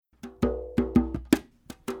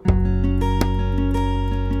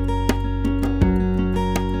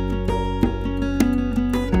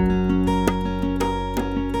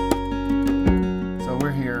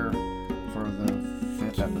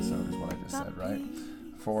right?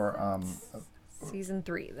 For Season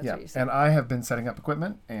 3, that's yeah, what you said. and I have been setting up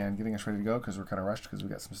equipment and getting us ready to go because we're kind of rushed because we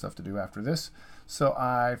got some stuff to do after this. So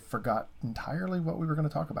I forgot entirely what we were going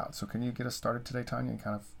to talk about. So can you get us started today, Tanya, and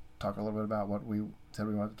kind of talk a little bit about what we said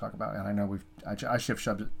we wanted to talk about? And I know I shift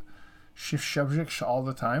subjects all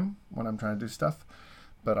the time when I'm trying to do stuff.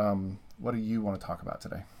 But what do you want to talk about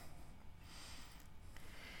today?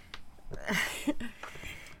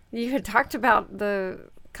 You had talked about the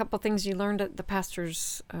couple things you learned at the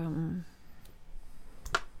pastor's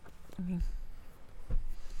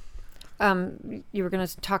you were going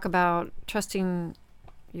to talk about trusting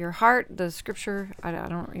your heart, the scripture. I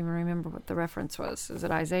don't even remember what the reference was. Is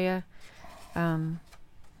it Isaiah? The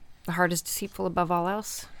heart is deceitful above all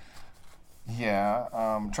else.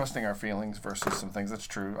 Yeah, trusting our feelings versus some things. That's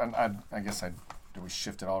true. And I guess we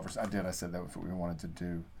shifted all of us. I did. I said that was what we wanted to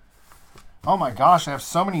do. Oh my gosh, I have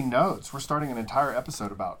so many notes. We're starting an entire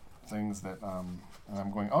episode about things that, and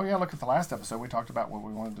I'm going, oh yeah, look at the last episode. We talked about what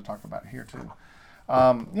we wanted to talk about here too.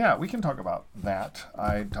 Yeah, we can talk about that.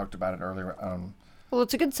 I talked about it earlier. Well,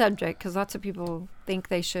 it's a good subject because lots of people think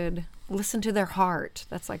they should listen to their heart.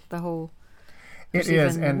 That's like the whole... It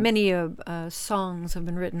is, and many songs have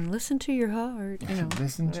been written. Listen to your heart. You know,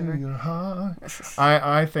 listen whatever. to your heart.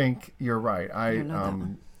 I think you're right.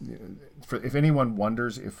 If anyone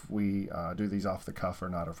wonders if we do these off the cuff or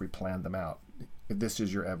not, or if we plan them out, this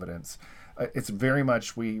is your evidence. It's very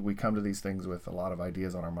much we come to these things with a lot of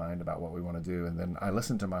ideas on our mind about what we want to do, and then I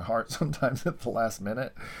listen to my heart sometimes at the last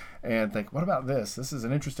minute and think, what about this? This is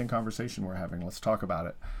an interesting conversation we're having. Let's talk about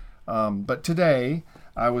it. But today,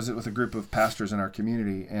 I was with a group of pastors in our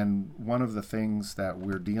community, and one of the things that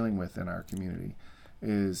we're dealing with in our community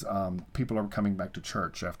is people are coming back to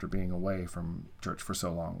church after being away from church for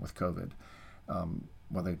so long with COVID.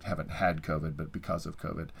 Well, they haven't had COVID, but because of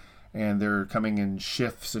COVID. And they're coming in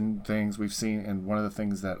shifts and things we've seen. And one of the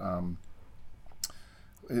things that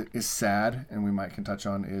is sad, and we can touch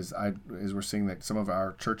on, is we're seeing that some of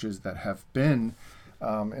our churches that have been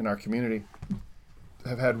in our community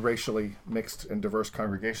have had racially mixed and diverse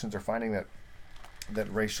congregations are finding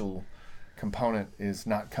that racial component is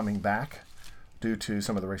not coming back due to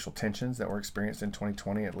some of the racial tensions that were experienced in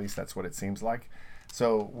 2020. At least that's what it seems like.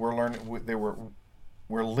 So we're learning.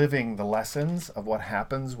 We're living the lessons of what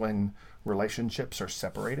happens when relationships are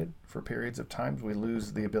separated for periods of time. We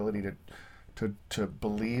lose the ability to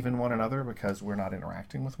believe in one another because we're not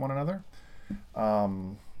interacting with one another.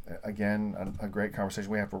 Again, a great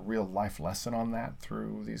conversation. We have a real life lesson on that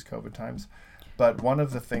through these COVID times. But one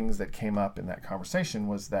of the things that came up in that conversation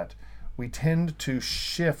was that we tend to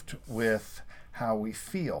shift with how we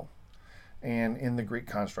feel. And in the Greek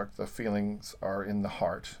construct, the feelings are in the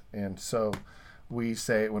heart. And so when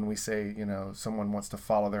we say, someone wants to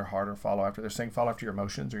follow their heart or follow after, they're saying follow after your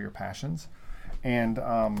emotions or your passions. And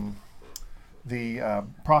the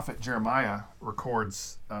prophet Jeremiah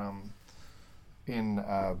records in,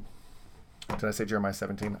 did I say Jeremiah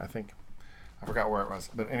 17? I think. I forgot where it was.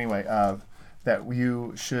 But anyway, that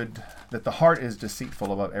the heart is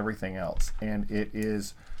deceitful above everything else, and it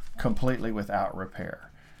is completely without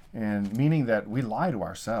repair. And meaning that we lie to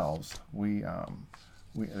ourselves.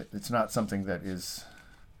 It's not something that is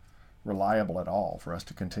reliable at all for us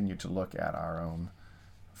to continue to look at our own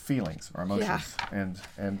feelings or emotions. Yeah.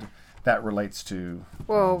 And that relates to...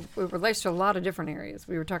 Well, it relates to a lot of different areas.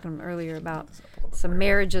 We were talking earlier about some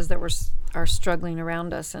marriages that are struggling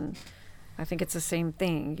around us, and I think it's the same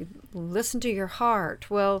thing. You listen to your heart.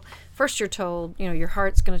 Well, first you're told, your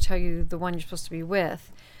heart's going to tell you the one you're supposed to be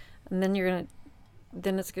with, and then you're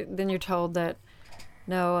told that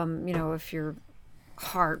no, if your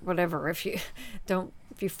heart, whatever, if you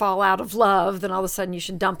fall out of love, then all of a sudden you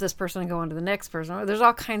should dump this person and go on to the next person. There's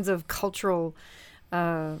all kinds of cultural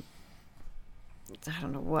I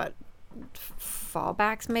don't know what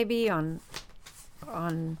fallbacks maybe on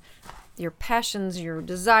your passions, your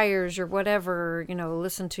desires, your whatever,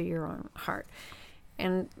 listen to your own heart.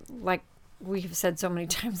 And like we've said so many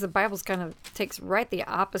times, the Bible's kind of takes right the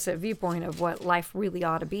opposite viewpoint of what life really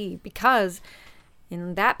ought to be, because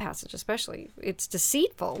in that passage especially, it's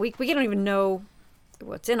deceitful. We don't even know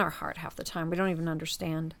what's in our heart half the time. We don't even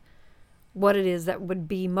understand what it is that would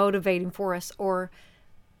be motivating for us, or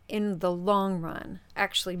in the long run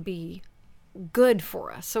actually be good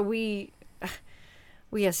for us. So we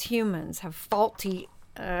as humans have faulty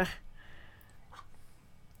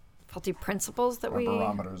principles that we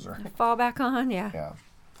fall back on. Yeah.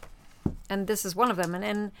 And this is one of them.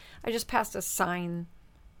 And I just passed a sign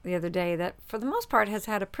the other day that for the most part has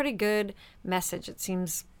had a pretty good message. It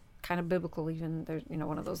seems kind of biblical even. There's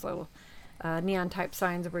one of those little neon type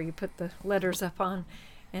signs where you put the letters up on.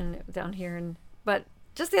 and down here. But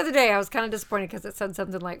just the other day, I was kind of disappointed because it said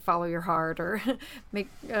something like "follow your heart" or make.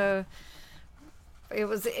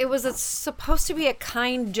 It was supposed to be a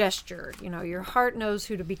kind gesture. Your heart knows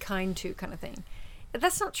who to be kind to, kind of thing.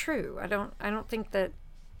 That's not true. I don't think that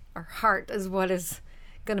our heart is what is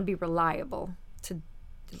going to be reliable to,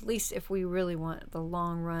 at least if we really want the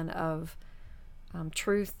long run of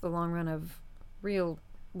truth, the long run of real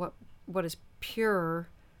what is pure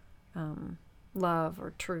love,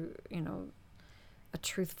 or true, a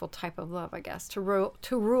truthful type of love, I guess, to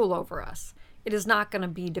rule over us. It is not going to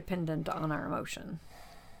be dependent on our emotion.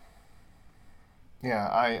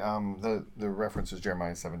 Yeah, the reference is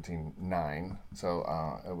Jeremiah 17:9.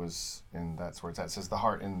 So it was, and that's where it's at. It says the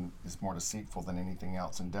heart is more deceitful than anything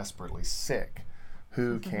else and desperately sick.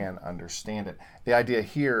 Who can understand it? The idea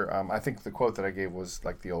here, I think the quote that I gave was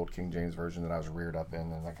like the old King James version that I was reared up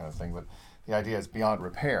in and that kind of thing. But the idea is beyond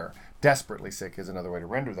repair. Desperately sick is another way to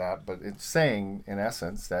render that. But it's saying, in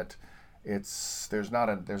essence, that there's not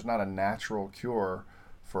a natural cure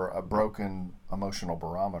for a broken emotional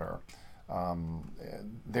barometer.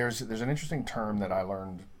 There's an interesting term that I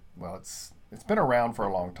learned. Well, it's been around for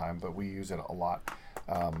a long time, but we use it a lot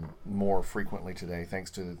more frequently today, thanks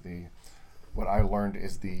to what I learned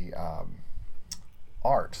is the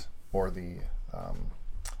art, or the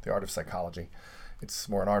art of psychology. It's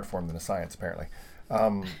more an art form than a science, apparently.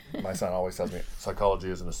 My son always tells me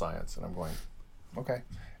psychology isn't a science, and I'm going, okay.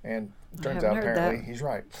 And it turns out apparently he's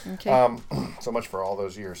right. Okay. So much for all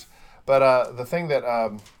those years. But the thing that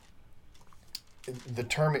the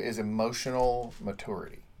term is emotional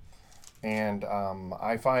maturity, and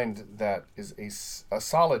I find that is a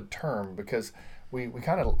solid term, because we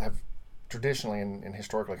kind of have traditionally and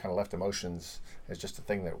historically kind of left emotions as just a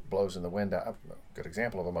thing that blows in the wind. A good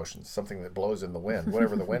example of emotions, something that blows in the wind.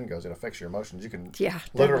 Wherever the wind goes, it affects your emotions. You can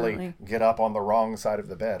literally get up on the wrong side of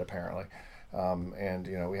the bed, apparently. And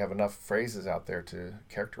we have enough phrases out there to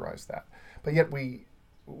characterize that. But yet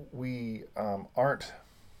we aren't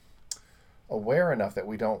aware enough that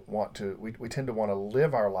we don't want to, we tend to want to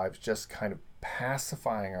live our lives just kind of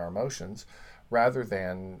pacifying our emotions rather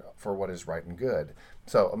than for what is right and good.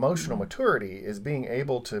 So emotional maturity is being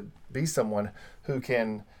able to be someone who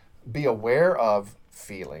can be aware of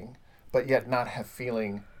feeling, but yet not have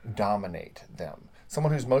feeling dominate them.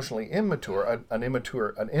 Someone who's emotionally immature,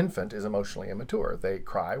 an infant is emotionally immature. They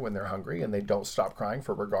cry when they're hungry, and they don't stop crying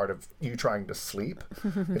for regard of you trying to sleep.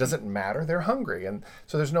 It doesn't matter, they're hungry. And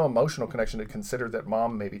so there's no emotional connection to consider that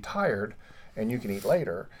mom may be tired and you can eat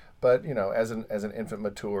later. But, as an infant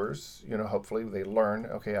matures, hopefully they learn,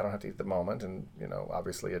 okay, I don't have to eat at the moment. And,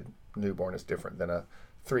 obviously a newborn is different than a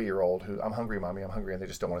 3-year-old who, I'm hungry, mommy, I'm hungry, and they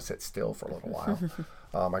just don't want to sit still for a little while.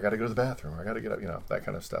 I got to go to the bathroom. I got to get up, that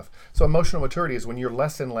kind of stuff. So emotional maturity is when you're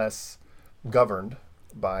less and less governed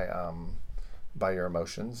by your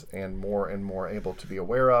emotions, and more able to be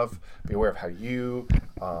aware of how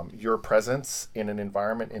your presence in an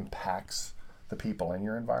environment impacts the people in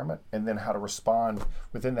your environment, and then how to respond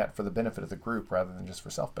within that for the benefit of the group rather than just for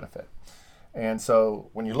self-benefit. And so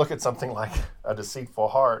when you look at something like a deceitful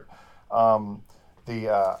heart,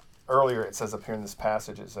 earlier it says up here in this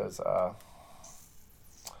passage, it says,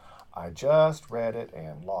 I just read it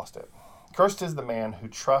and lost it. Cursed is the man who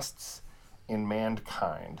trusts in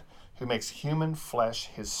mankind, who makes human flesh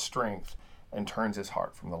his strength and turns his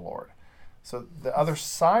heart from the Lord. So the other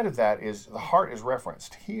side of that is the heart is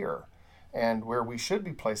referenced here. And where we should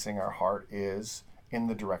be placing our heart is in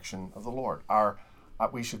the direction of the Lord.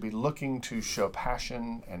 We should be looking to show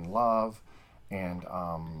passion and love and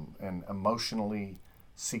emotionally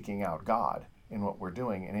seeking out God in what we're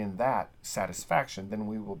doing. And in that satisfaction, then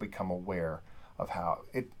we will become aware of how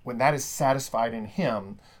when that is satisfied in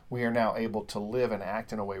Him, we are now able to live and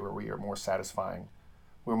act in a way where we are more satisfying.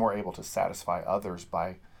 We're more able to satisfy others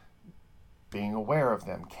by being aware of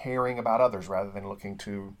them, caring about others rather than looking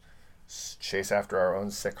to chase after our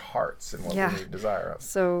own sick hearts and what we need desire of.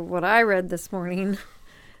 So what I read this morning,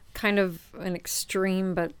 kind of an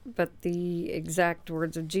extreme, but the exact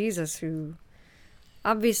words of Jesus, who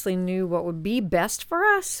obviously knew what would be best for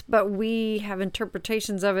us, but we have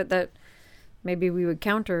interpretations of it that maybe we would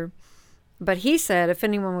counter. But he said, if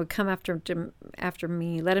anyone would come after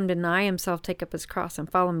me, let him deny himself, take up his cross,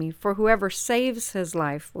 and follow me. For whoever saves his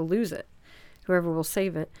life will lose it. Whoever will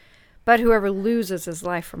save it. But whoever loses his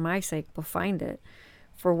life for my sake will find it.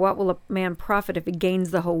 For what will a man profit if he gains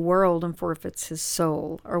the whole world and forfeits his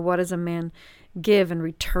soul? Or what does a man give in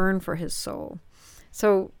return for his soul?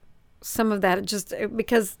 So some of that, just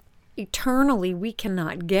because eternally we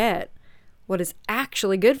cannot get what is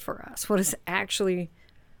actually good for us, what is actually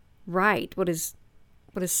right, what is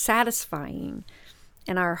satisfying.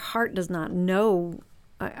 and our heart does not know,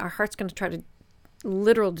 our heart's going to try to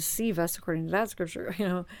literal deceive us, according to that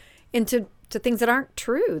scripture, into things that aren't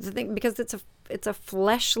true. Because it's a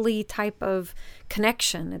fleshly type of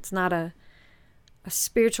connection. It's not a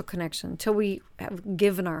spiritual connection. Until we have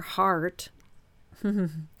given our heart,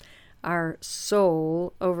 our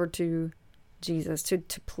soul over to Jesus to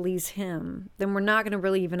please him, then we're not going to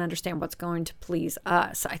really even understand what's going to please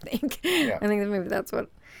us, I think. Yeah. I think that maybe that's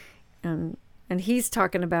what, and he's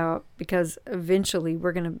talking about, because eventually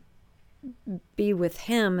we're going to be with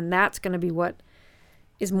him, and that's going to be what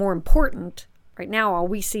is more important. Right now, all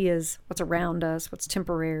we see is what's around us, what's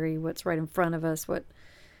temporary, what's right in front of us, what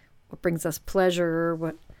brings us pleasure,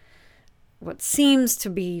 what seems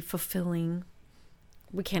to be fulfilling.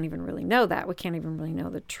 We can't even really know that. We can't even really know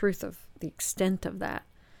the truth of the extent of that.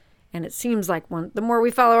 And it seems like the more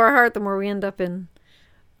we follow our heart, the more we end up in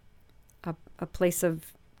a place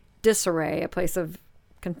of disarray, a place of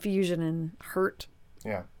confusion and hurt.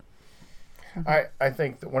 Yeah. I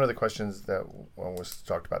think that one of the questions that was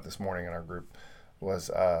talked about this morning in our group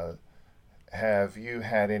was, have you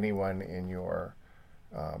had anyone in your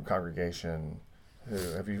congregation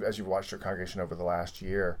who, as you've watched your congregation over the last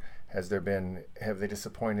year, have they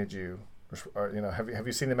disappointed you? Or, have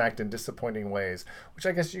you seen them act in disappointing ways? Which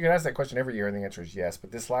I guess you can ask that question every year, and the answer is yes.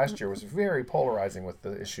 But this last year was very polarizing with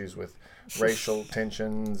the issues with racial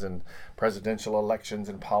tensions and presidential elections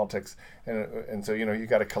and politics, and so you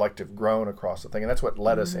got a collective groan across the thing, and that's what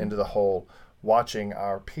led us into the whole watching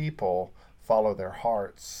our people follow their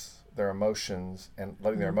hearts, their emotions, and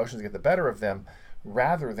letting their emotions get the better of them,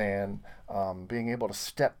 rather than being able to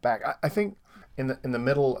step back. I think in the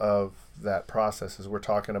middle of that process, as we're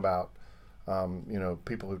talking about,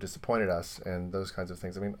 people who've disappointed us and those kinds of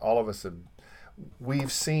things. I mean, all of us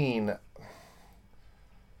we've seen.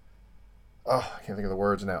 I can't think of the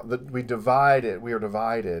words now. We are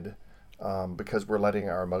divided because we're letting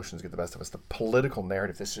our emotions get the best of us. The political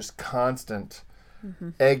narrative, this just constant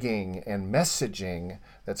egging and messaging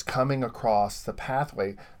that's coming across the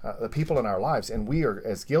pathway, the people in our lives, and we are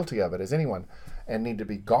as guilty of it as anyone, and need to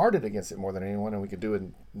be guarded against it more than anyone. And we could do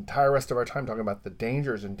an entire rest of our time talking about the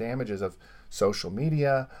dangers and damages of social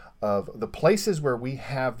media, of the places where we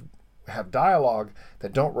have dialogue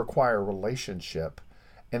that don't require relationship,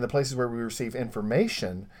 and the places where we receive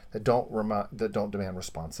information that don't demand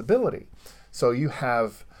responsibility. So you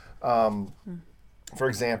have, for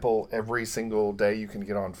example, every single day you can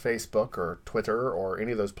get on Facebook or Twitter or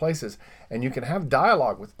any of those places, and you can have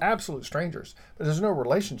dialogue with absolute strangers, but there's no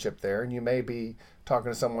relationship there, and you may be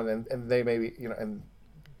talking to someone and they may be, and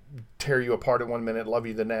tear you apart at 1 minute, love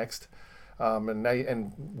you the next.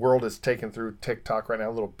 And world is taken through TikTok right now,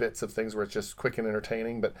 little bits of things where it's just quick and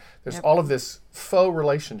entertaining, but there's all of this faux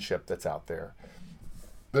relationship that's out there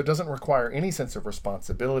that doesn't require any sense of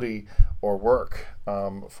responsibility or work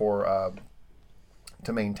to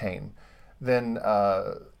maintain. Then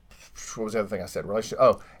what was the other thing I said? Relationship.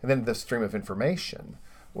 Oh, and then the stream of information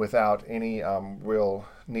without any real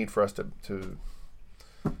need for us to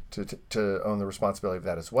own the responsibility of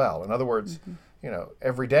that as well. In other words,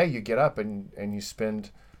 every day you get up and you spend,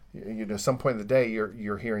 some point in the day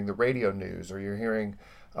you're hearing the radio news, or you're hearing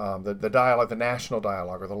the dialogue, the national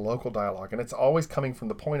dialogue or the local dialogue, and it's always coming from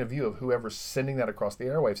the point of view of whoever's sending that across the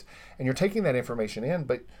airwaves, and you're taking that information in,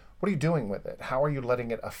 but what are you doing with it? How are you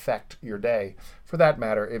letting it affect your day? For that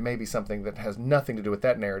matter, it may be something that has nothing to do with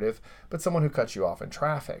that narrative, but someone who cuts you off in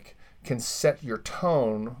traffic can set your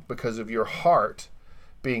tone because of your heart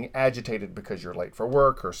being agitated because you're late for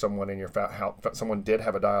work, or someone in your someone did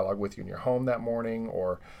have a dialogue with you in your home that morning,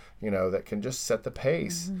 or that can just set the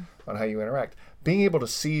pace on how you interact. Being able to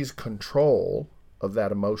seize control of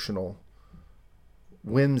that emotional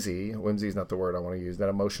whimsy is not the word I want to use, that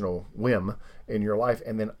emotional whim in your life,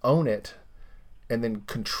 and then own it, and then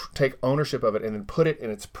take ownership of it, and then put it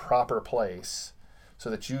in its proper place,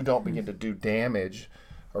 so that you don't begin to do damage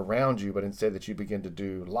around you, but instead that you begin to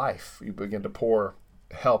do life. You begin to pour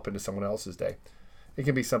help into someone else's day. It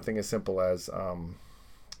can be something as simple as I'm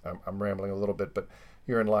rambling a little bit, but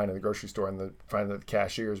you're in line in the grocery store and find that the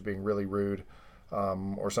cashier is being really rude,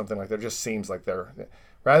 or something like that. It just seems like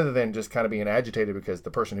rather than just kind of being agitated because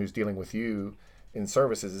the person who's dealing with you in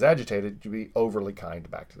services is agitated, you be overly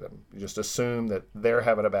kind back to them. You just assume that they're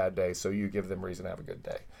having a bad day, so you give them reason to have a good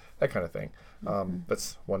day. That kind of thing.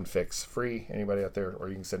 That's one fix. Free. Anybody out there, or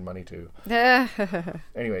you can send money to.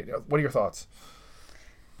 Anyway, what are your thoughts?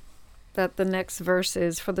 that the next verse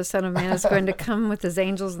is, for the Son of Man is going to come with his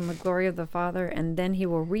angels in the glory of the Father, and then he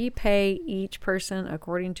will repay each person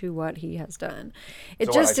according to what he has done. It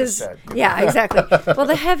So just what I is. just said. Yeah, exactly. Well,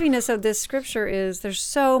 the heaviness of this scripture is there's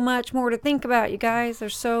so much more to think about, you guys.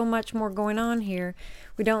 There's so much more going on here.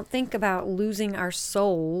 We don't think about losing our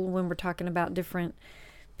soul when we're talking about different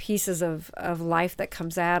pieces of life that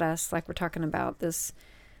comes at us, like we're talking about this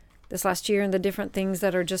last year, and the different things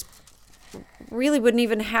that are just really wouldn't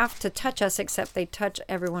even have to touch us except they touch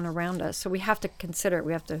everyone around us. So we have to consider it.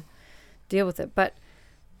 We have to deal with it. But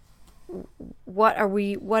what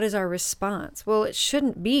is our response? Well, it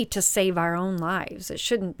shouldn't be to save our own lives. It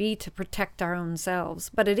shouldn't be to protect our own selves,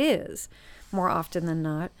 but it is more often than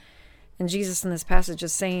not. And Jesus in this passage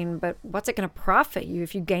is saying, but what's it going to profit you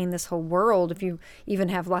if you gain this whole world, if you even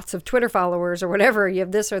have lots of Twitter followers or whatever, you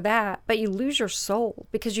have this or that, but you lose your soul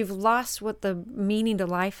because you've lost what the meaning to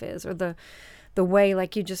life is, or the way,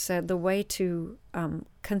 like you just said, the way to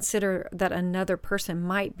consider that another person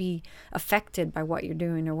might be affected by what you're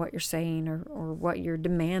doing or what you're saying or what you're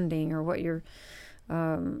demanding or what you're,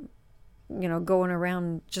 going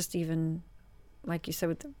around just even, like you said,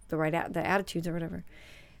 with the attitudes or whatever.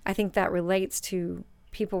 I think that relates to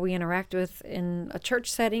people we interact with in a church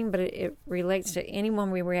setting, but it relates to anyone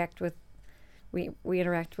we interact with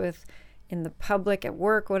in the public, at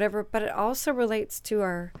work, whatever. But it also relates to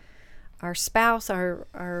our spouse,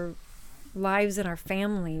 our lives and our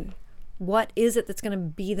family. What is it that's going to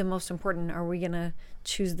be the most important? Are we going to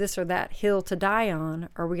choose this or that hill to die on?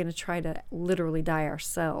 Or are we going to try to literally die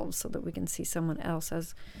ourselves so that we can see someone else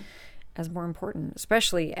as more important,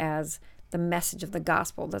 especially as the message of the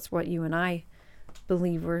gospel? That's what you and I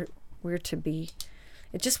believe we're to be.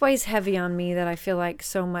 It just weighs heavy on me that I feel like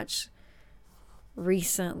so much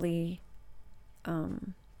recently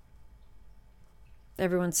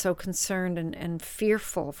everyone's so concerned and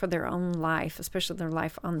fearful for their own life, especially their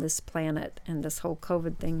life on this planet, and this whole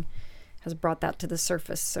COVID thing has brought that to the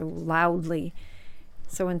surface so loudly.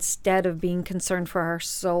 So instead of being concerned for our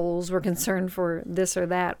souls, we're concerned for this or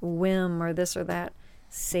that whim or this or that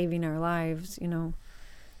saving our lives,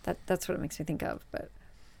 that's what it makes me think of. But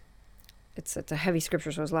it's a heavy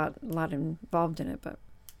scripture, so there's a lot involved in it. But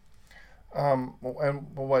yeah,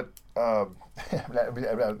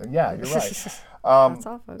 you're right. That's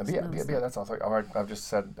all, folks. Yeah, that's all. All right, I've just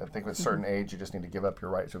said, I think with a certain age, you just need to give up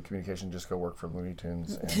your right to communication. Just go work for Looney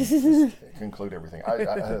Tunes and just conclude everything.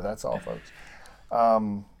 That's all, folks.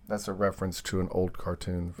 That's a reference to an old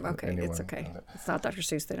cartoon. Okay, anyone. It's okay. It's not Dr.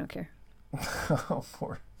 Seuss. They don't care. Oh,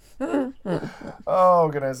 poor. Oh,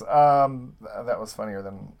 goodness. That was funnier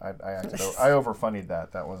than I acted. I over-funnied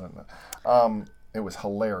that. That wasn't. It was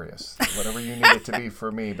hilarious. Whatever you need it to be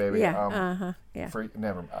for me, baby. Yeah. Yeah.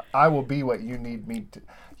 I will be what you need me to.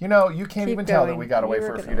 You can't even tell that we got away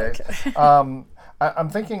for a few days. I'm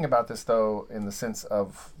thinking about this, though, in the sense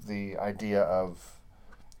of the idea of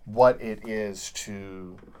what it is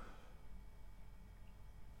to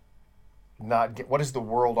not get. What is the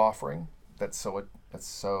world offering that's so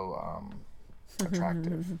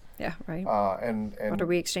attractive? Yeah, right. And what are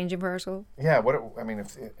we exchanging for our soul? Yeah.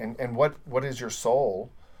 What is your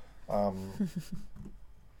soul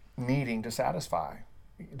needing to satisfy?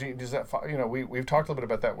 Does that? We've talked a little bit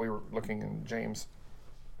about that. We were looking in James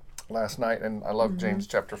last night, and I love James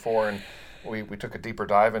chapter 4, and we took a deeper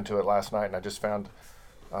dive into it last night, and I just found.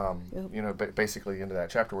 Basically into that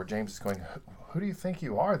chapter where James is going, who do you think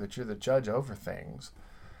you are that you're the judge over things?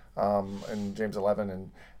 In James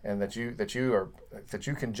 11, and that you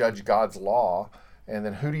can judge God's law, and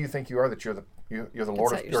then who do you think you are that you're the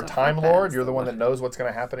Lord, you're Time Lord, you're the one that knows what's going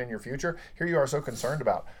to happen in your future. Here you are so concerned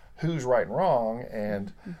about who's right and wrong,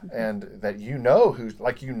 and that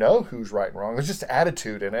who's right and wrong. There's just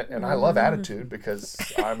attitude in it, and I love attitude because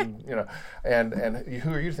I'm and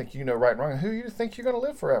who are you to think you know right and wrong, and who you think you're going to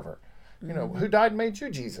live forever? Who died and made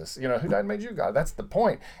you Jesus? Who died and made you God? That's the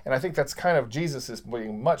point. And I think that's kind of Jesus is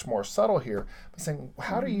being much more subtle here, but saying,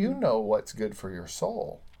 how do you know what's good for your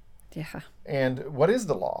soul? Yeah. And what is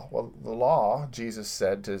the law? Well, the law, Jesus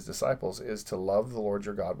said to his disciples, is to love the Lord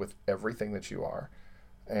your God with everything that you are,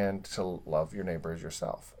 and to love your neighbor as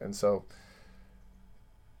yourself. And so,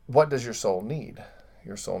 what does your soul need?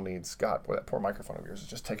 Your soul needs God. Boy, that poor microphone of yours is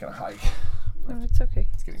just taking a hike. Oh, it's okay.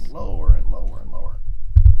 It's getting lower and lower and lower.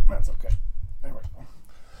 That's okay. Anyway.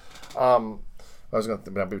 I was going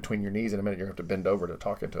to be between your knees in a minute. You're going to have to bend over to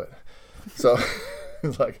talk into it. So,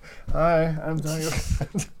 it's like, hi, I'm telling you.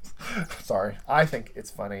 Sorry. I think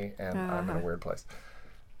it's funny, and I'm in a weird place.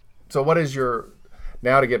 So what is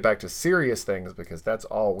now to get back to serious things, because that's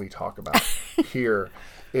all we talk about here,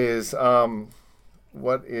 is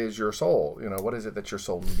what is your soul? What is it that your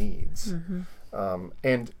soul needs?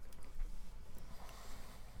 And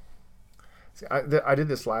see, I did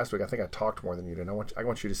this last week. I think I talked more than you did. I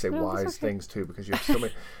want you to say wise things too, because you have so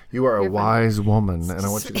many. You are a wise woman, and I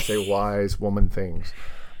want you to say wise woman things.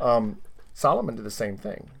 Solomon did the same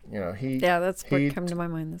thing. That's what came to my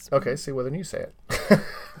mind this week. Okay, see, well then you say it.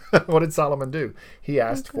 What did Solomon do? He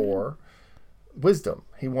asked for wisdom.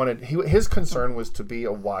 His concern was to be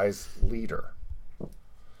a wise leader.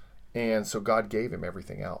 And so God gave him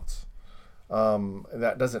everything else.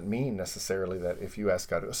 That doesn't mean necessarily that if you ask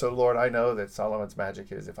God, so Lord, I know that Solomon's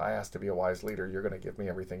magic is if I ask to be a wise leader, you're going to give me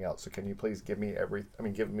everything else. So can you please give me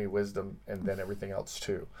wisdom and then everything else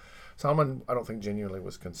too. Solomon, I don't think genuinely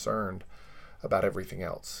was concerned about everything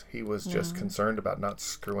else. He was just concerned about not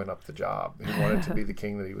screwing up the job. He wanted to be the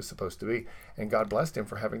king that he was supposed to be. And God blessed him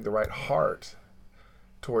for having the right heart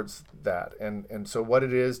towards that. And so what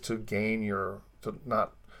it is to gain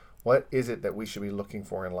what is it that we should be looking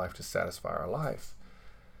for in life to satisfy our life?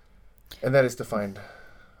 And that is to find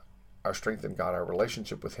our strength in God, our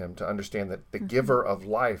relationship with him, to understand that the giver of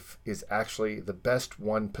life is actually the best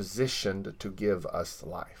one positioned to give us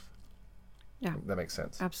life. Yeah. That makes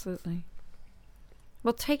sense. Absolutely.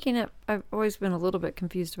 Well, taking it, I've always been a little bit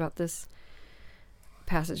confused about this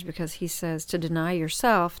passage because he says to deny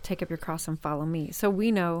yourself, take up your cross and follow me. So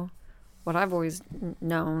we know what I've always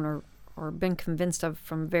known or been convinced of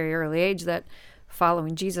from a very early age, that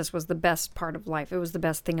following Jesus was the best part of life. It was the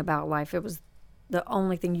best thing about life. It was the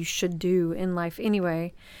only thing you should do in life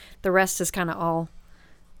anyway. The rest is kind of all,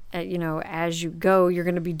 as you go, you're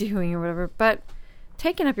going to be doing or whatever. But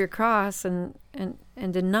taking up your cross and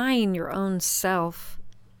denying your own self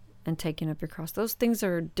and taking up your cross, those things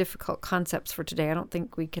are difficult concepts for today. I don't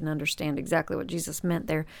think we can understand exactly what Jesus meant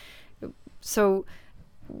there. So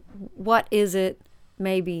what is it,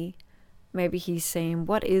 maybe he's saying,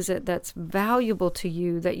 what is it that's valuable to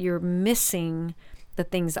you that you're missing the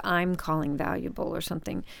things I'm calling valuable or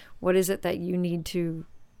something? What is it that you need to,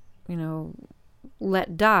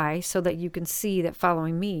 let die so that you can see that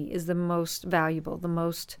following me is the most valuable, the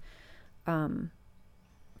most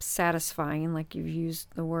satisfying, like you've used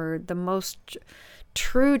the word, the most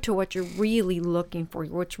true to what you're really looking for,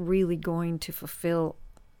 what's really going to fulfill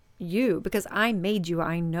you, because I made you.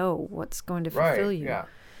 I know what's going to fulfill you. Yeah.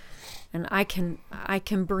 And I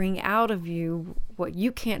can bring out of you what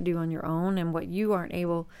you can't do on your own and what you aren't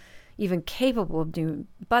even capable of doing.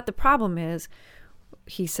 But the problem is,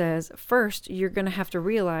 he says, first, you're going to have to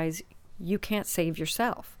realize you can't save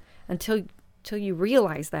yourself until you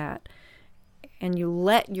realize that, and you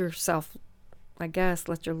let yourself,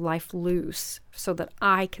 let your life loose so that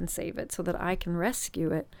I can save it, so that I can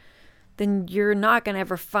rescue it. Then you're not going to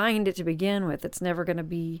ever find it to begin with. It's never going to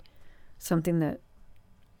be something that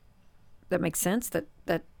makes sense, that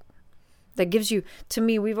gives you, to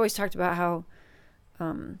me, we've always talked about how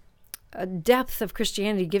a depth of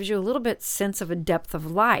Christianity gives you a little bit sense of a depth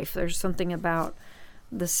of life. There's something about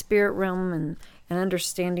the spirit realm and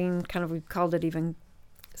understanding, kind of, we've called it, even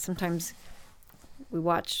sometimes we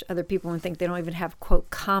watch other people and think they don't even have, quote,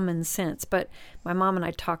 common sense. But my mom and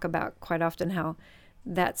I talk about quite often how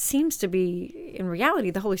that seems to be, in reality,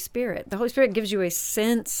 the Holy Spirit. The Holy Spirit gives you a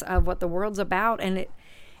sense of what the world's about, and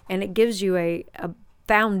it gives you a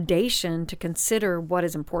foundation to consider what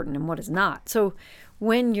is important and what is not. So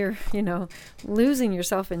when you're, losing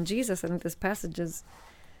yourself in Jesus, I think this passage is,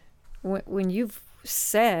 when you've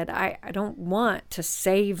said, I don't want to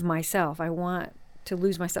save myself, I want to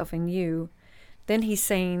lose myself in you, then he's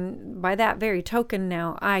saying, by that very token,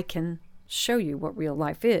 now I can show you what real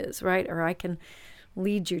life is, right? Or I can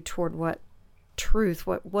lead you toward what truth,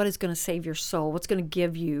 what is going to save your soul, what's going to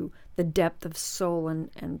give you the depth of soul and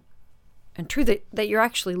truth that you're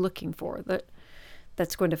actually looking for,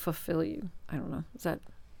 that's going to fulfill you. I don't know. Is that?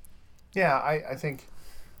 Yeah, I think,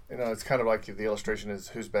 it's kind of like the illustration is,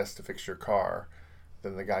 who's best to fix your car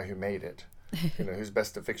than the guy who made it. Who's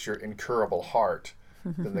best to fix your incurable heart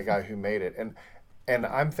than the guy who made it. And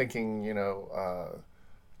I'm thinking,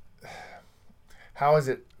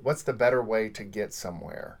 what's the better way to get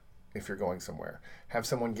somewhere if you're going somewhere? Have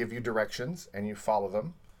someone give you directions and you follow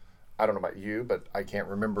them. I don't know about you, but I can't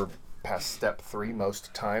remember past step 3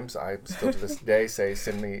 most times. I still to this day say,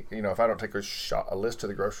 send me, if I don't take a list to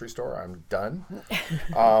the grocery store, I'm done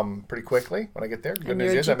pretty quickly when I get there. Good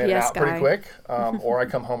news is I made it out pretty quick, or I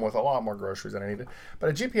come home with a lot more groceries than I needed. But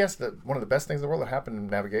a GPS, one of the best things in the world that happen in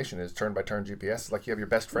navigation is turn-by-turn GPS. It's like you have your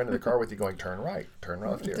best friend in the car with you going, turn right, turn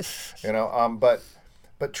left here.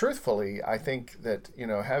 But truthfully, I think that,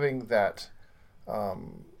 having that,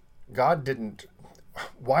 God didn't,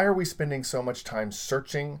 why are we spending so much time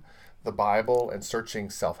searching the Bible and searching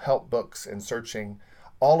self-help books and searching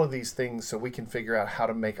all of these things so we can figure out how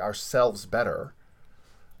to make ourselves better,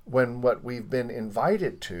 when what we've been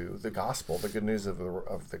invited to, the gospel, the good news of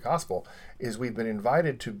the gospel, is we've been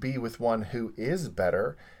invited to be with one who is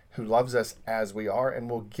better, who loves us as we are, and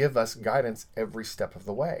will give us guidance every step of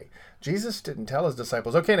the way. Jesus didn't tell his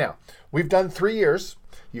disciples, okay, now, we've done 3 years.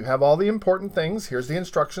 You have all the important things. Here's the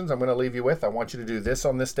instructions I'm going to leave you with. I want you to do this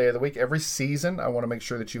on this day of the week. Every season, I want to make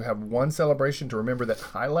sure that you have one celebration to remember that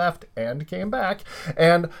I left and came back.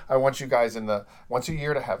 And I want you guys once a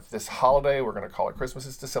year to have this holiday. We're going to call it Christmas.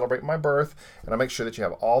 It's to celebrate my birth. And I make sure that you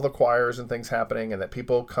have all the choirs and things happening, and that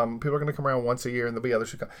people are going to come around once a year, and there'll be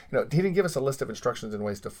others who come. He didn't give us a list of instructions and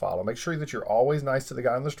ways to follow. Make sure that you're always nice to the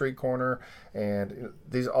guy on the street corner, and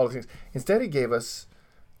all the things. Instead, he gave us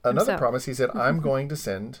another promise. He said, I'm going to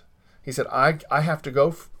send. He said, I have to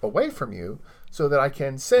go away from you so that I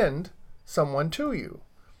can send someone to you.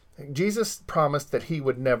 Jesus promised that he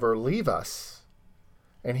would never leave us.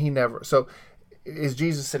 And he never. So is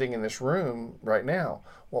Jesus sitting in this room right now?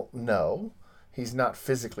 Well, no, he's not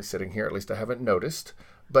physically sitting here. At least I haven't noticed.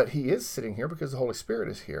 But he is sitting here because the Holy Spirit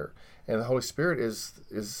is here. And the Holy Spirit is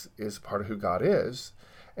part of who God is.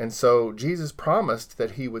 And so Jesus promised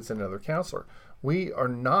that he would send another counselor. We are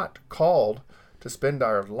not called to spend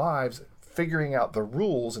our lives figuring out the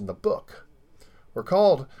rules in the book. We're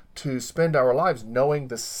called to spend our lives knowing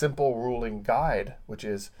the simple ruling guide, which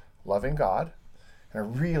is loving God. And I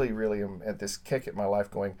really, really am at this kick at my life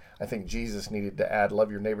going, I think Jesus needed to add love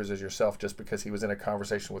your neighbors as yourself, just because he was in a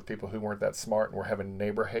conversation with people who weren't that smart and were having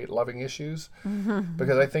neighbor hate loving issues. Mm-hmm.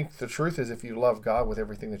 Because I think the truth is, if you love God with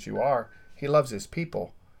everything that you are, he loves his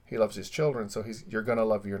people. He loves his children, so you're going to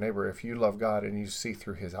love your neighbor if you love God and you see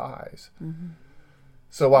through his eyes. Mm-hmm.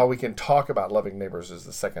 So while we can talk about loving neighbors as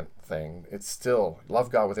the second thing, it's still love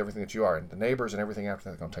God with everything that you are, and the neighbors and everything after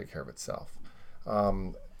that are going to take care of itself.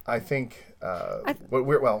 I think,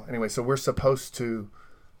 so we're supposed to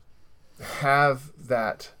have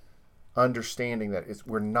that understanding that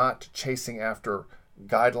we're not chasing after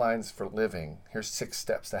guidelines for living. Here's 6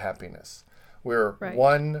 steps to happiness. We're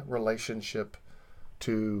one relationship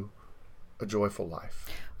to a joyful life.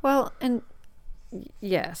 Well, and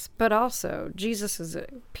yes, but also Jesus is a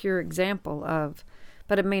pure example of,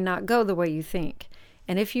 but it may not go the way you think.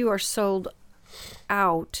 And if you are sold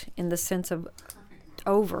out in the sense of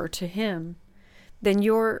over to him, then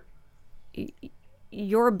your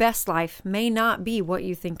best life may not be what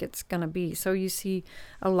you think it's going to be. So you see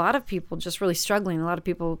a lot of people just really struggling. A lot of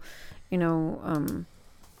people,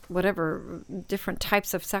 whatever, different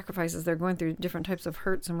types of sacrifices they're going through, different types of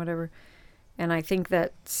hurts and whatever. And I think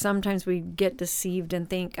that sometimes we get deceived and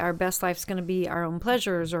think our best life's going to be our own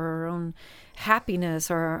pleasures or our own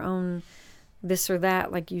happiness or our own this or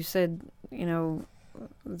that, like you said,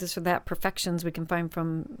 this or that perfections we can find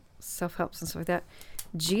from self-helps and stuff like that.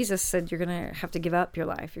 Jesus said you're going to have to give up your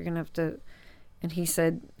life. You're going to have to, and he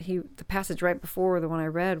said, the passage right before the one I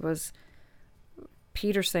read was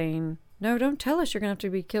Peter saying, no, don't tell us you're going to have to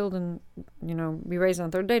be killed and, be raised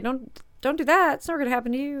on the third day. Don't do that. It's not going to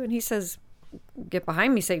happen to you. And he says, get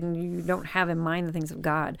behind me, Satan. You don't have in mind the things of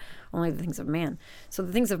God, only the things of man. So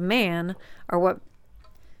the things of man are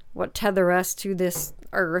what tether us to this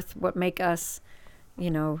earth, what make us,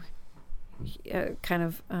 I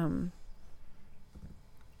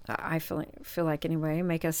feel like anyway,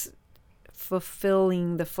 make us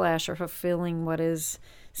fulfilling the flesh or fulfilling what is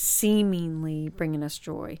seemingly bringing us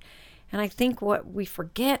joy. And I think what we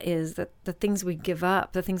forget is that the things we give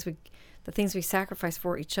up, the things we sacrifice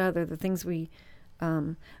for each other, the things we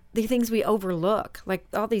overlook, like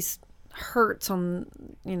all these hurts on,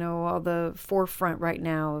 all the forefront right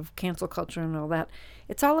now of cancel culture and all that.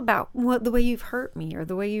 It's all about the way you've hurt me, or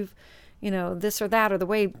the way you've, this or that, or the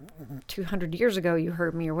way 200 years ago you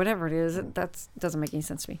hurt me, or whatever it is. That doesn't make any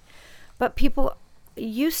sense to me. But people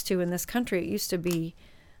used to, in this country, it used to be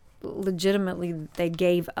legitimately they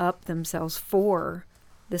gave up themselves for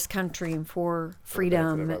this country and for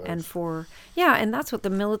freedom and and that's what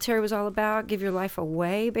the military was all about. Give your life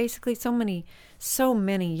away, basically. So many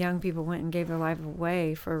young people went and gave their life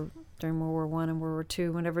away during World War I and World War II,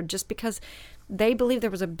 whenever, just because they believed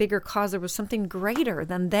there was a bigger cause. There was something greater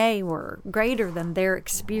than they were, greater than their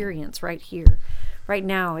experience right here, right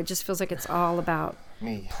now. It just feels like it's all about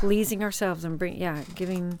me, pleasing ourselves and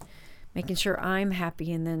making sure I'm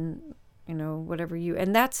happy, and then whatever you,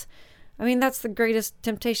 and that's the greatest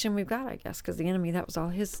temptation we've got, I guess, because the enemy, that was all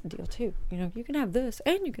his deal too. You can have this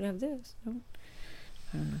and you can have this. I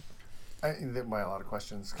don't know. There might a lot of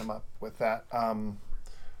questions come up with that.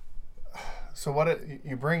 So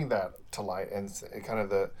you bring that to light, and kind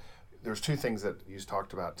of there's two things that you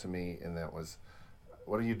talked about to me, and that was,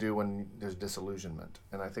 what do you do when there's disillusionment?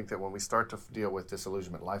 And I think that when we start to deal with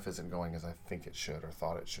disillusionment, life isn't going as I think it should or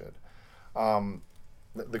thought it should.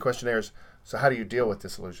 The questionnaire is, so how do you deal with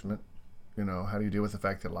disillusionment? How do you deal with the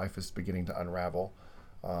fact that life is beginning to unravel?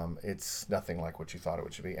 It's nothing like what you thought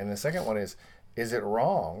it should be. And the second one is it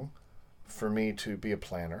wrong for me to be a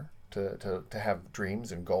planner, to have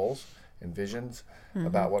dreams and goals and visions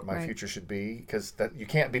about what my future should be? Because that you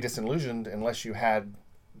can't be disillusioned unless you had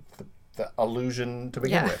the illusion to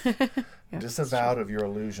begin with. Disavowed of your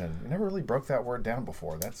illusion. You never really broke that word down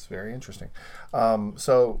before. That's very interesting.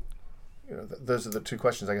 Those are the two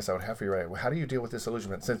questions I guess I would have for you, right? How do you deal with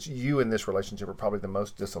disillusionment? Since you in this relationship are probably the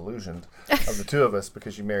most disillusioned of the two of us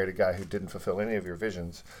because you married a guy who didn't fulfill any of your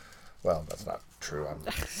visions. Well, that's not true. I'm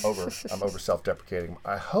over self-deprecating.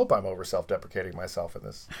 I hope I'm over self-deprecating myself in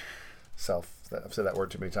this I've said that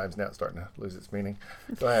word too many times now. It's starting to lose its meaning.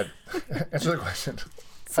 Go ahead. Answer the question.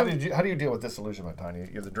 How do you deal with disillusionment, Tanya?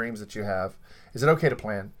 The dreams that you have. Is it okay to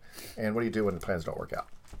plan? And what do you do when the plans don't work out?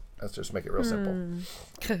 Let's just make it real simple.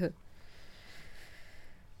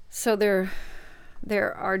 So there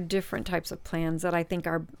are different types of plans that I think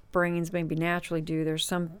our brains maybe naturally do. There's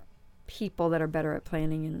some people that are better at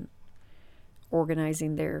planning and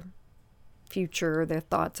organizing their future, their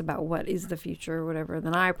thoughts about what is the future or whatever,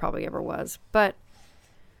 than I probably ever was. But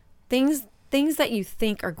things that you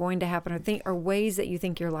think are going to happen or ways that you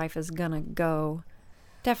think your life is going to go,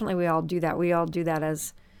 definitely we all do that. We all do that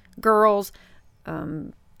as girls,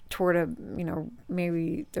 toward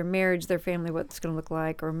maybe their marriage, their family, what it's going to look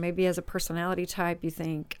like, or maybe as a personality type, you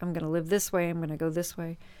think, I'm going to live this way, I'm going to go this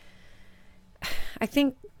way. I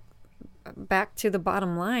think back to the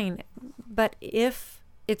bottom line, but if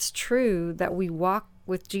it's true that we walk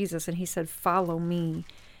with Jesus and he said, follow me,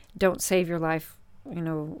 don't save your life,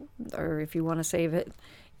 or if you want to save it,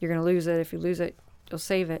 you're going to lose it. If you lose it, you'll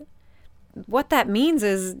save it. What that means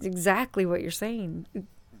is exactly what you're saying.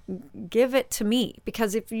 Give it to me,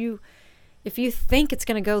 because if you think it's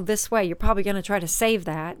going to go this way, you're probably going to try to save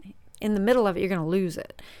that. In the middle of it, you're going to lose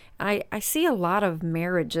it. I see a lot of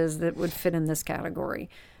marriages that would fit in this category,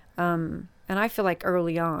 and I feel like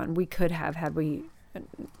early on we could have had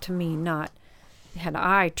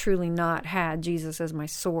I truly not had Jesus as my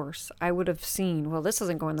source, I would have seen, well, this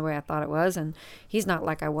isn't going the way I thought it was, and he's not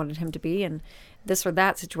like I wanted him to be, and this or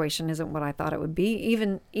that situation isn't what I thought it would be.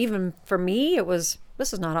 Even for me, it was,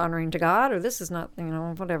 this is not honoring to God, or this is not,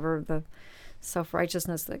 whatever the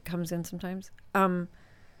self-righteousness that comes in sometimes.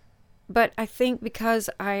 But I think because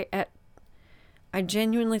I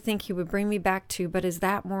genuinely think he would bring me back to, but is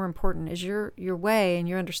that more important? Is your way and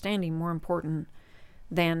your understanding more important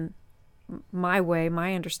than my way,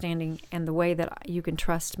 my understanding, and the way that you can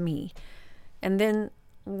trust me? And then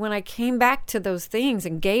when I came back to those things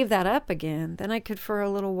and gave that up again, then I could for a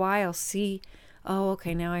little while see, oh,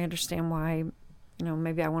 okay, now I understand why,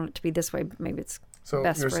 maybe I want it to be this way, but maybe it's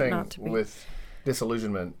best for it not to be. So you're saying with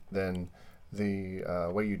disillusionment, then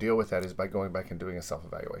the way you deal with that is by going back and doing a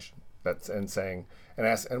self-evaluation. And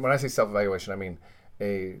when I say self-evaluation, I mean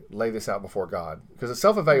lay this out before God. Because a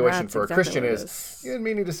self-evaluation for a Christian is, you and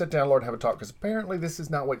me need to sit down, Lord, and have a talk, because apparently this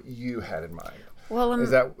is not what you had in mind. Well, is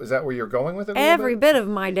that where you're going with it? Every bit of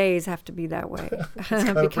my days have to be that way. It's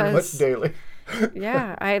kind of pretty much daily.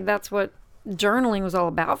 Yeah, that's what journaling was all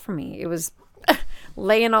about for me. It was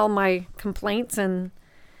laying all my complaints and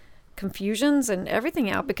confusions and everything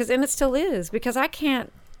out, and it still is, because I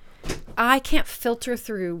can't filter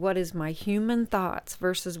through what is my human thoughts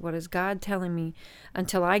versus what is God telling me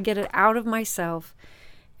until I get it out of myself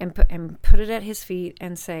and put it at his feet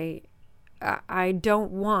and say, I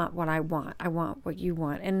don't want what I want. I want what you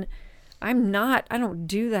want. And I don't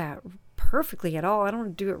do that perfectly at all. I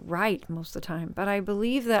don't do it right most of the time. But I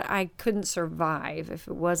believe that I couldn't survive if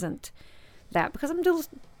it wasn't that, because I'm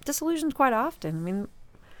disillusioned quite often. I mean,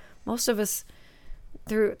 most of us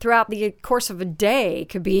throughout the course of a day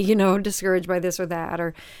could be, discouraged by this or that,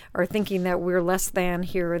 or thinking that we're less than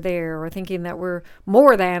here or there, or thinking that we're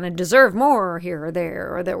more than and deserve more here or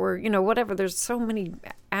there, or that we're, whatever. There's so many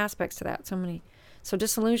aspects to that, so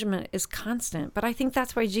disillusionment is constant. But I think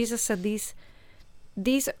that's why Jesus said these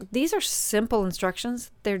are simple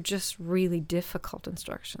instructions. They're just really difficult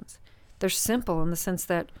instructions. They're simple in the sense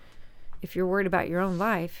that if you're worried about your own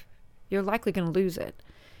life, you're likely going to lose it.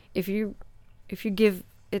 If you give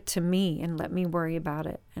it to me and let me worry about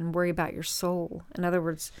it and worry about your soul. In other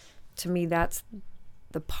words, to me, that's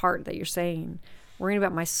the part that you're saying. Worrying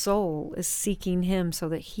about my soul is seeking him so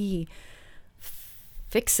that he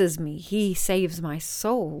fixes me. He saves my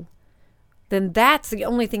soul. then that's the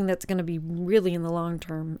only thing that's going to be really in the long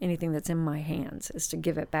term, anything that's in my hands, is to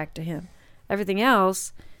give it back to him. Everything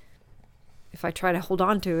else, if I try to hold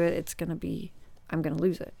on to it, I'm going to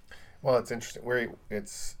lose it. Well, it's interesting.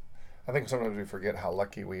 I think sometimes we forget how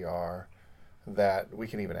lucky we are that we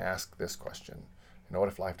can even ask this question. What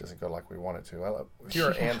if life doesn't go like we want it to? Well, if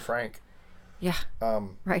you're Anne Frank, yeah,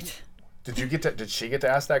 right. Did she get to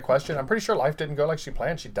ask that question? I'm pretty sure life didn't go like she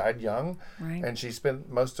planned. She died young, right. And she spent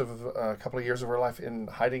most of a couple of years of her life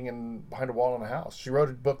hiding behind a wall in a house. She wrote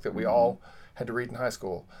a book that we all had to read in high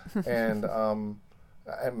school, and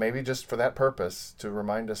maybe just for that purpose, to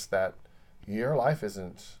remind us that your life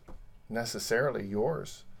isn't necessarily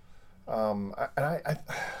yours.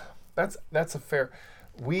 That's a fair.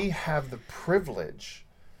 We have the privilege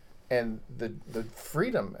and the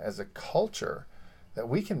freedom as a culture that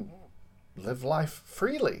we can live life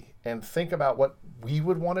freely and think about what we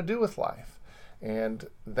would want to do with life. And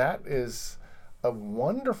that is a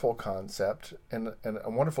wonderful concept and a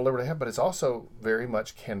wonderful liberty to have, but it's also very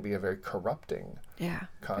much can be a very corrupting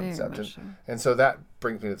concept. And so that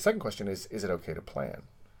brings me to the second question is it okay to plan?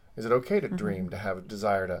 Is it okay to dream, to have a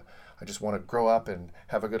desire to, I just want to grow up and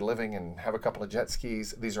have a good living and have a couple of jet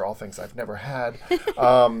skis? These are all things I've never had.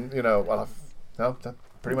 That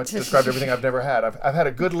pretty much described everything I've never had. I've had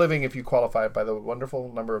a good living if you qualify it by the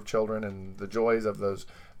wonderful number of children and the joys of those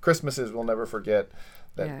Christmases we'll never forget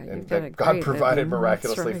that God provided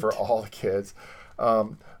miraculously for all the kids.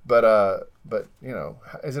 But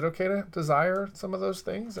is it okay to desire some of those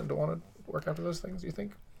things and to want to work after those things, do you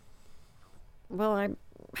think? Well, I don't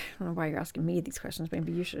know why you're asking me these questions.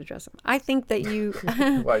 Maybe you should address them. I think that you...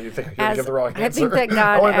 Why, you think you're going to give the wrong answer? I think that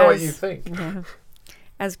God... I want to know what you think. Yeah,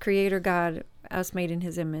 as Creator God, us made in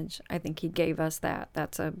His image, I think He gave us that.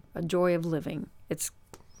 That's a joy of living. It's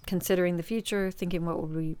considering the future, thinking what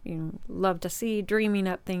would we love to see, dreaming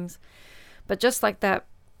up things. But just like that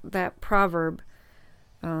proverb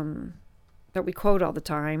that we quote all the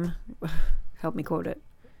time, help me quote it,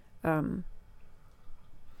 a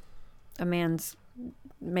man's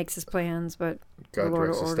makes his plans, but God the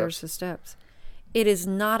Lord orders his steps. It is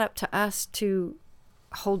not up to us to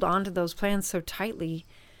hold on to those plans so tightly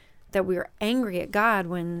that we are angry at God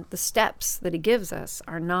when the steps that He gives us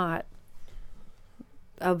are not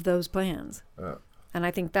of those plans. And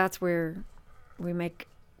I think that's where when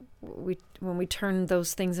we turn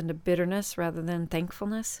those things into bitterness rather than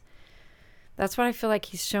thankfulness. That's what I feel like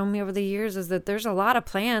He's shown me over the years, is that there's a lot of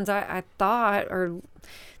plans I thought, or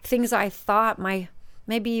things I thought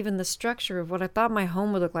maybe even the structure of what I thought my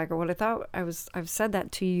home would look like, or what I thought I've said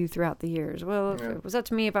that to you throughout the years. Well, if it was up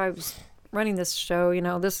to me, if I was running this show,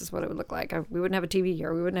 this is what it would look like. We wouldn't have a TV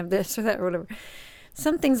here. We wouldn't have this or that or whatever.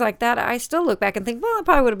 Some things like that, I still look back and think, well, it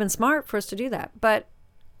probably would have been smart for us to do that. But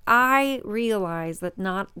I realize that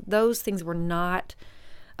those things were not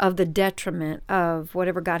of the detriment of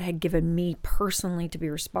whatever God had given me personally to be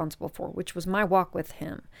responsible for, which was my walk with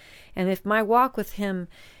Him. And if my walk with Him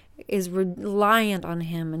is reliant on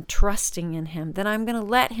Him and trusting in Him, then I'm going to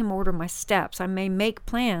let Him order my steps. I may make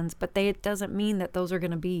plans, but it doesn't mean that those are going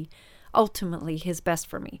to be ultimately His best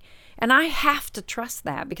for me. And I have to trust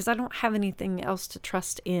that, because I don't have anything else to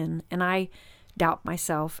trust in. And I doubt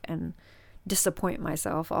myself and disappoint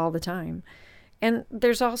myself all the time. And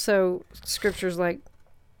there's also scriptures like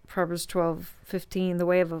Proverbs 12:15, the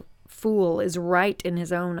way of a fool is right in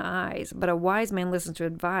his own eyes, but a wise man listens to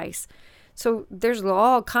advice. So there's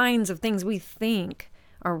all kinds of things we think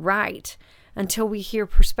are right until we hear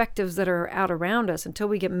perspectives that are out around us, until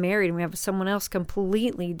we get married and we have someone else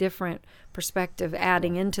completely different perspective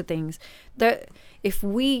adding into things. That if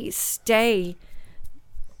we stay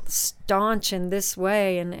staunch in this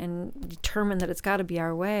way and determine that it's got to be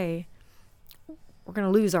our way, we're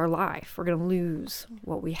going to lose our life. We're going to lose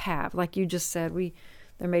what we have. Like you just said,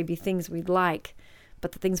 there may be things we'd like,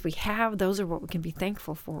 but the things we have, those are what we can be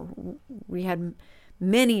thankful for. We had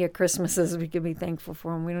many Christmases we could be thankful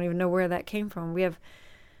for, and we don't even know where that came from. We have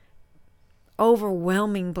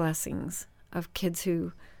overwhelming blessings of kids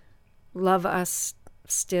who love us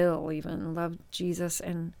still, even love Jesus,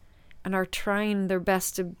 and are trying their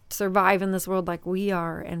best to survive in this world like we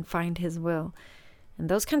are and find His will. And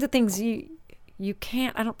those kinds of things you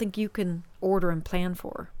can't, I don't think you can order and plan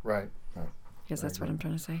for. Right. Because that's what I'm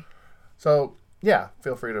trying to say. So, yeah,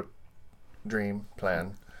 feel free to dream,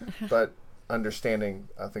 plan, but understanding,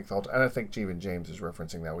 I think and I think even James is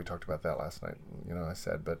referencing that. We talked about that last night, I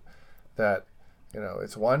said, but that,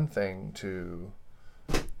 it's one thing to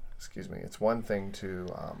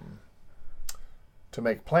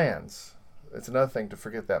make plans it's another thing to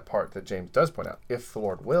forget that part that James does point out. If the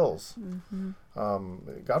Lord wills,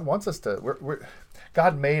 God wants us to.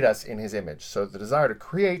 God made us in His image, so the desire to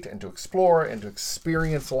create and to explore and to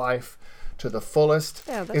experience life to the fullest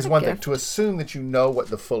is one thing. To assume that you know what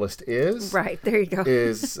the fullest is, right there you go,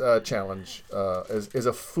 is a challenge. Is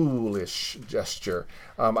a foolish gesture.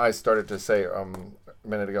 I started to say a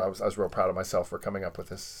minute ago, I was real proud of myself for coming up with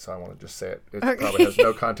this, so I want to just say it. It probably has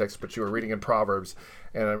no context, but you were reading in Proverbs,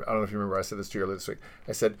 and I don't know if you remember, I said this to you earlier this week.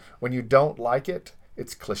 I said, when you don't like it,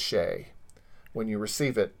 it's cliche. When you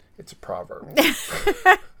receive it, it's a proverb.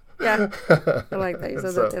 Yeah, I like that. You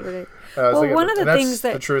said that the other day. Well, one of the things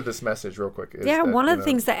the truth of this message, real quick. Is one of the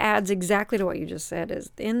things that adds exactly to what you just said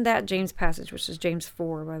is in that James passage, which is James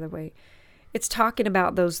 4, by the way, it's talking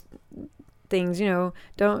about those things.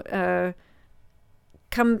 Don't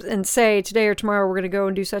come and say today or tomorrow we're going to go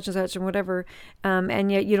and do such and such and whatever,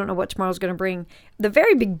 and yet you don't know what tomorrow's going to bring. The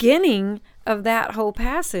very beginning of that whole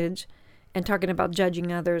passage, and talking about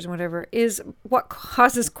judging others and whatever, is what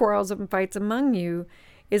causes quarrels and fights among you.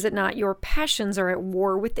 Is it not your passions are at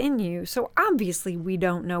war within you? So obviously we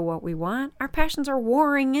don't know what we want. Our passions are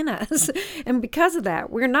warring in us. And because of that,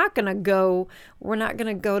 we're not going to go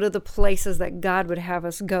to the places that God would have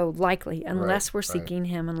us go, likely, unless we're seeking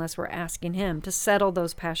Him, unless we're asking Him to settle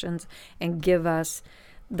those passions and give us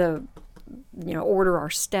the, order our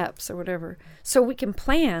steps or whatever. So we can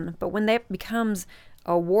plan, but when that becomes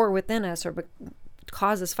a war within us or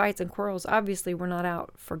causes fights and quarrels, obviously we're not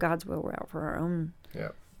out for God's will, we're out for our own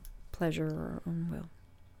pleasure or our own will.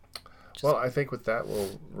 Well, I think with that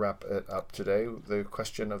we'll wrap it up today. The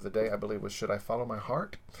question of the day, I believe, was, should I follow my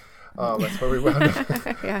heart? That's where we wound up.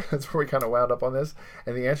 That's where we kind of wound up on this.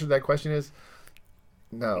 And the answer to that question is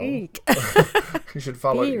no. You should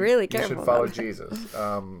follow. Be really careful. You should follow Jesus.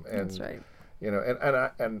 That's right.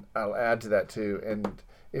 And I'll add to that too. And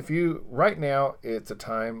if you right now, it's a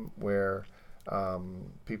time where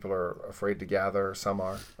people are afraid to gather. Some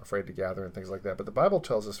are afraid to gather and things like that. But the Bible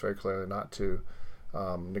tells us very clearly not to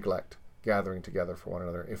neglect gathering together for one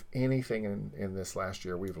another. If anything in this last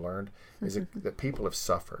year we've learned is that people have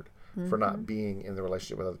suffered for not being in the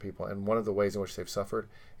relationship with other people. And one of the ways in which they've suffered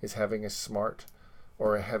is having a smart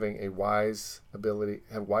or having a wise ability,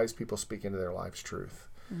 have wise people speak into their lives truth.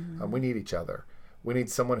 We need each other. We need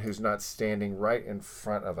someone who's not standing right in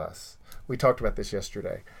front of us. We talked about this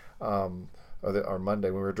yesterday. Or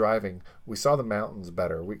Monday when we were driving, we saw the mountains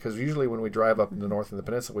better. Because usually when we drive up in the north in the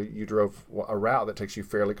peninsula, you drove a route that takes you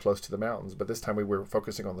fairly close to the mountains. But this time we were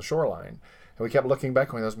focusing on the shoreline. And we kept looking back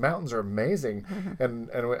going, those mountains are amazing.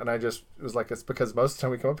 And I just, it was like, it's because most of the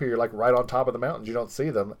time we come up here, you're like right on top of the mountains. You don't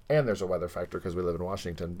see them. And there's a weather factor because we live in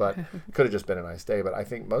Washington. But it could have just been a nice day. But I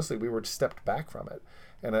think mostly we were stepped back from it.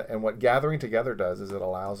 And what gathering together does is it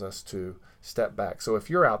allows us to step back. So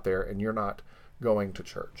if you're out there and you're not going to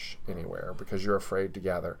church anywhere because you're afraid to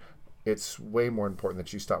gather, it's way more important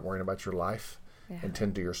that you stop worrying about your life and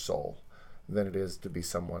tend to your soul than it is to be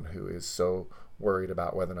someone who is so worried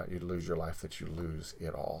about whether or not you lose your life that you lose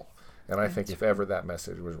it all. And I think if ever that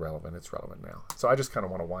message was relevant, it's relevant now. So I just kind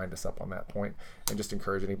of want to wind us up on that point and just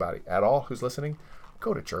encourage anybody at all who's listening,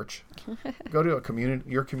 go to church. Go to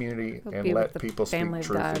your community, and let people speak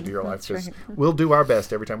truth into your life. Because we'll do our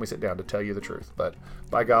best every time we sit down to tell you the truth. But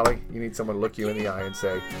by golly, you need someone to look you in the eye and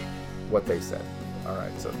say what they said. All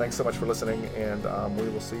right. So thanks so much for listening, and we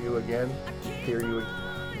will see you again.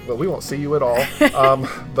 Well, we won't see you at all,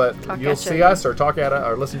 but you'll see us or talk at us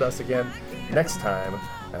or listen to us again next time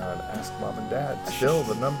on Ask Mom and Dad. Still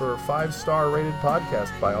the number 5-star rated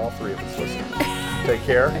podcast by all three of us listening. Take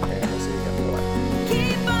care, and we'll see you.